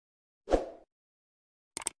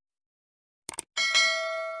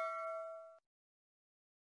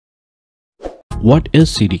What is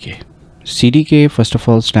CDK? CDK, first of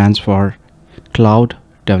all, stands for Cloud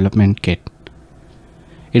Development Kit.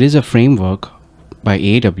 It is a framework by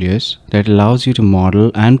AWS that allows you to model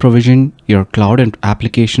and provision your cloud and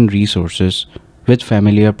application resources with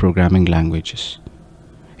familiar programming languages.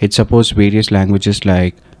 It supports various languages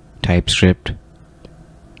like Typescript,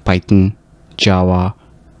 Python, Java,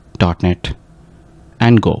 .NET,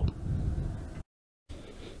 and Go.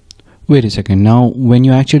 Wait a second, now when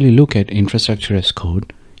you actually look at infrastructure as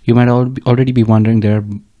code, you might already be wondering there are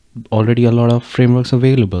already a lot of frameworks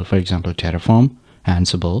available. For example, Terraform,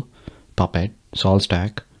 Ansible, Puppet,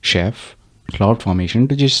 SaltStack, Chef, CloudFormation,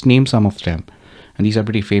 to just name some of them. And these are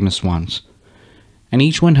pretty famous ones. And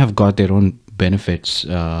each one have got their own benefits.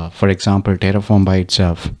 For example, Terraform by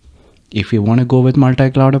itself. If you want to go with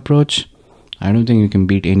multi-cloud approach, I don't think you can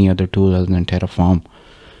beat any other tool other than Terraform.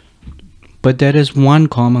 But there is one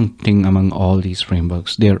common thing among all these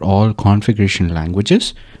frameworks. They're all configuration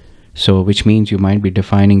languages. So which means you might be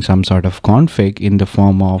defining some sort of config in the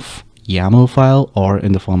form of YAML file or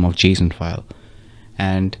in the form of JSON file.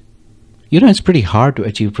 And it's pretty hard to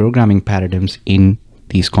achieve programming paradigms in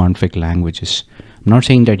these config languages. I'm not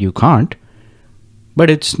saying that you can't, but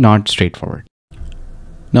it's not straightforward.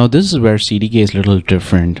 Now this is where CDK is a little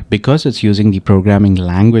different because it's using the programming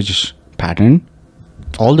language pattern.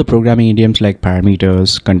 All the programming idioms like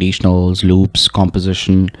parameters, conditionals, loops,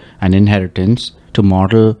 composition, and inheritance to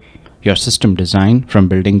model your system design from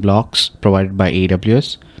building blocks provided by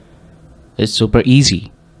AWS is super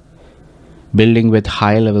easy. Building with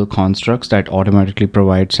high-level constructs that automatically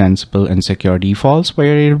provide sensible and secure defaults for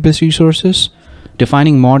your AWS resources.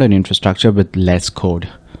 Defining modern infrastructure with less code.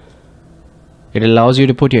 It allows you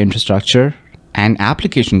to put your infrastructure and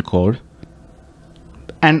application code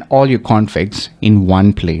and all your configs in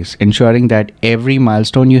one place, ensuring that every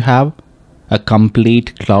milestone you have a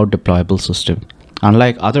complete cloud deployable system.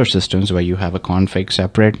 Unlike other systems where you have a config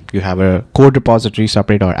separate, you have a code repository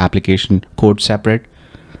separate or application code separate,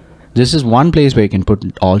 this is one place where you can put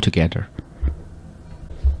it all together.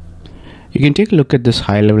 You can take a look at this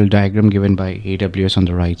high-level diagram given by AWS on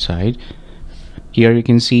the right side. Here you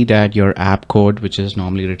can see that your app code, which is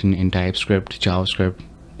normally written in TypeScript, JavaScript,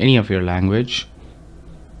 any of your language.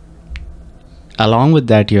 Along with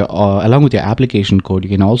that, along with your application code, you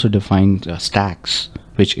can also define stacks,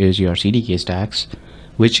 which is your CDK stacks,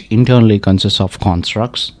 which internally consists of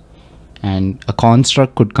constructs. And a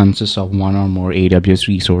construct could consist of one or more AWS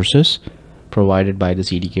resources provided by the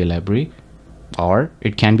CDK library, or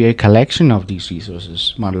it can be a collection of these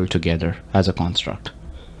resources modeled together as a construct.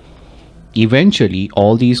 Eventually,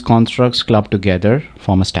 all these constructs club together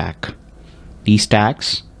form a stack. These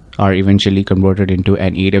stacks are eventually converted into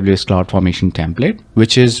an AWS CloudFormation template,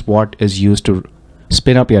 which is what is used to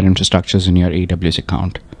spin up your infrastructures in your AWS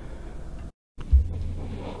account.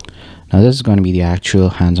 Now this is going to be the actual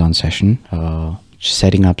hands-on session,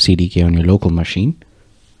 setting up CDK on your local machine.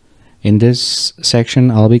 In this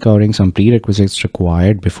section, I'll be covering some prerequisites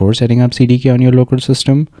required before setting up CDK on your local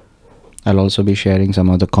system. I'll also be sharing some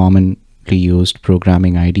of the commonly used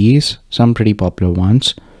programming IDEs, some pretty popular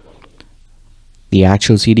ones, the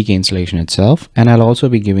actual CDK installation itself, and I'll also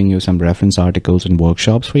be giving you some reference articles and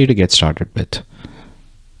workshops for you to get started with.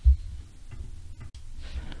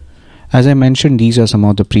 As I mentioned, these are some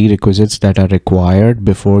of the prerequisites that are required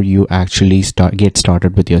before you actually get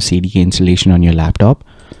started with your CDK installation on your laptop.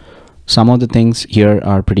 Some of the things here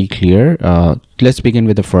are pretty clear. Let's begin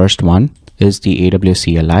with the first one, is the AWS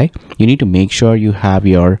CLI. You need to make sure you have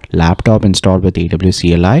your laptop installed with AWS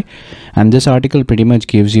CLI. And this article pretty much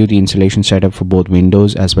gives you the installation setup for both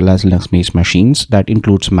Windows as well as Linux-based machines. That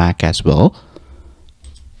includes Mac as well.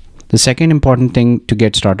 The second important thing to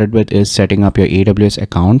get started with is setting up your AWS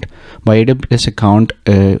account. By AWS account,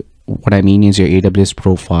 what I mean is your AWS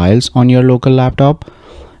profiles on your local laptop.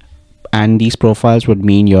 And these profiles would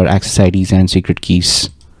mean your access IDs and secret keys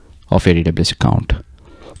of your AWS account.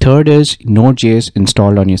 Third is Node.js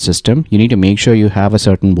installed on your system. You need to make sure you have a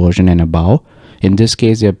certain version and above. In this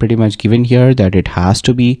case, they're pretty much given here that it has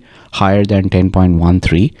to be higher than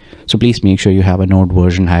 10.13. So please make sure you have a Node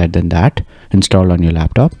version higher than that installed on your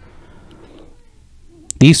laptop.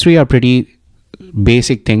 These three are pretty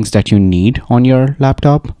basic things that you need on your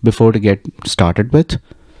laptop before to get started with.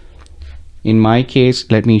 In my case,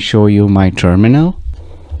 let me show you my terminal.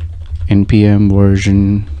 NPM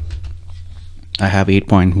version, I have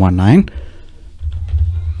 8.19.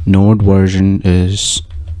 Node version is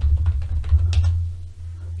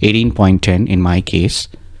 18.10 in my case.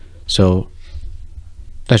 So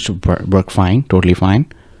that should work fine, totally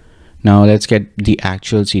fine. Now let's get the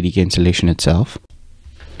actual CDK installation itself.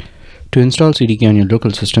 To install CDK on your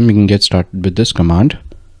local system, you can get started with this command: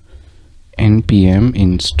 npm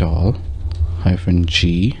install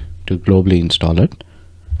 -g to globally install it,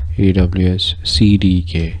 AWS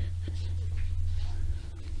CDK.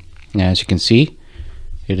 As you can see,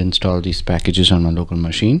 it installed these packages on my local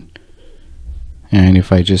machine. And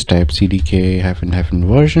if I just type CDK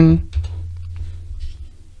 -version,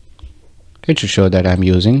 it should show that I'm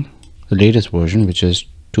using the latest version, which is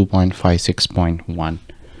 2.56.1.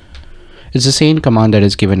 It's the same command that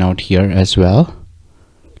is given out here as well,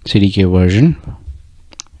 CDK version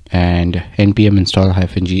and npm install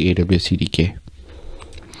 -g AWS CDK.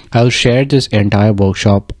 I'll share this entire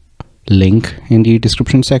workshop link in the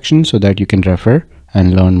description section so that you can refer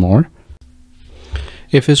and learn more.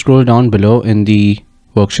 If you scroll down below in the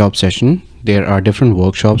workshop session, there are different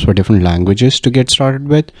workshops for different languages to get started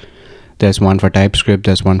with. There's one for Typescript,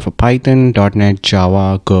 there's one for Python, .NET,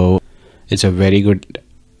 Java, Go. It's a very good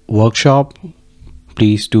workshop.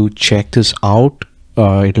 Please do check this out.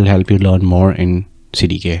 It'll help you learn more in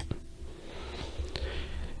CDK.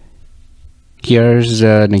 Here's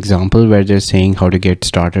an example where they're saying how to get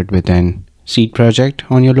started with an seed project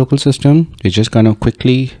on your local system. You're just gonna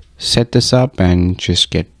quickly set this up and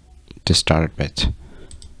just get this started with.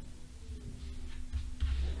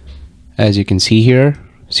 As you can see here,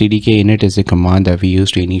 CDK init is the command that we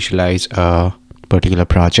use to initialize a particular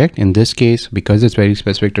project. In this case, because it's very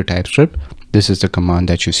specific to TypeScript, this is the command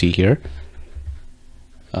that you see here.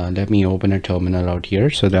 Let me open a terminal out here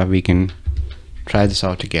so that we can try this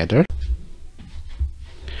out together.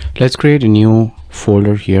 Let's create a new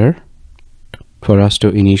folder here for us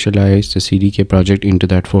to initialize the CDK project into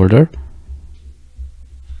that folder.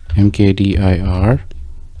 mkdir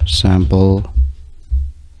sample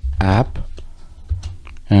app,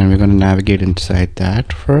 and we're going to navigate inside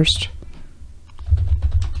that first.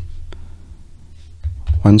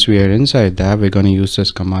 Once we are inside that, we're going to use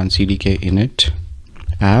this command CDK init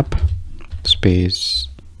app space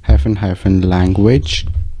 --language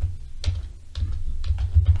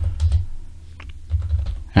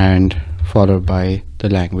and followed by the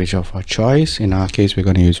language of our choice. In our case, we're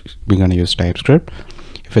going to use TypeScript.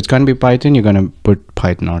 If it's going to be Python, you're going to put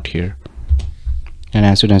Python out here. And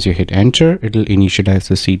as soon as you hit enter, it'll initialize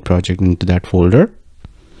the seed project into that folder.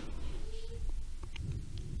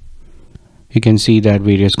 You can see that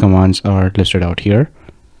various commands are listed out here.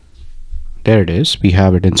 There it is. We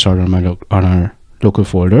have it installed on our local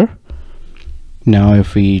folder. Now,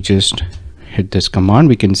 if we just hit this command,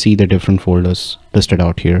 we can see the different folders listed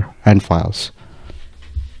out here and files.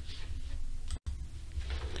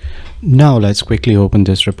 Now let's quickly open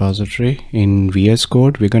this repository in VS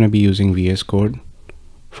Code. We're going to be using VS Code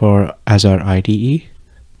as our IDE.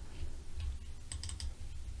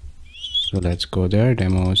 So let's go there.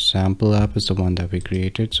 Demo sample app is the one that we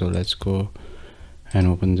created. So let's go and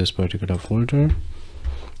open this particular folder,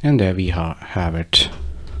 and there we have it.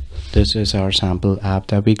 This is our sample app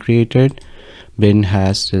that we created. Bin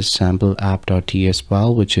has this sample app.ts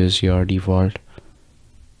file, which is your default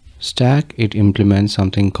stack. It imports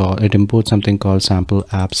something called sample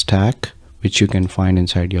app stack, which you can find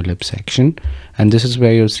inside your lib section. And this is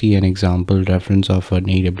where you'll see an example reference of an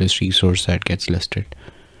AWS resource that gets listed.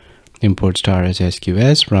 Import star as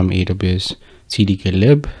SQS from AWS CDK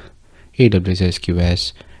lib, AWS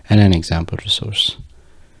SQS, and an example resource.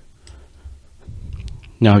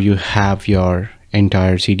 Now you have your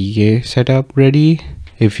entire CDK setup ready.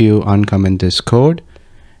 If you uncomment this code,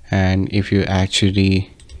 and if you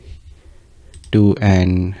actually do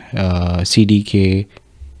an CDK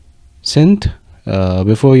synth,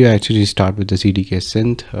 before you actually start with the CDK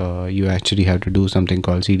synth, you actually have to do something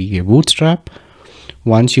called CDK bootstrap.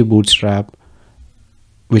 Once you bootstrap,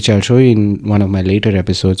 which I'll show you in one of my later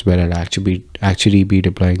episodes, where I'll actually be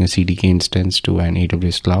deploying a CDK instance to an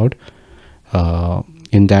AWS cloud.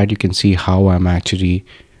 In that, you can see how I'm actually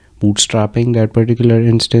bootstrapping that particular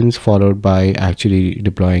instance, followed by actually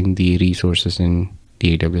deploying the resources in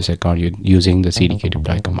the AWS account using the CDK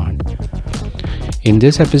deploy command. In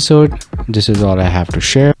this episode, this is all I have to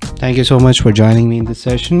share. Thank you so much for joining me in this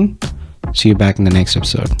session. See you back in the next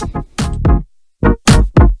episode.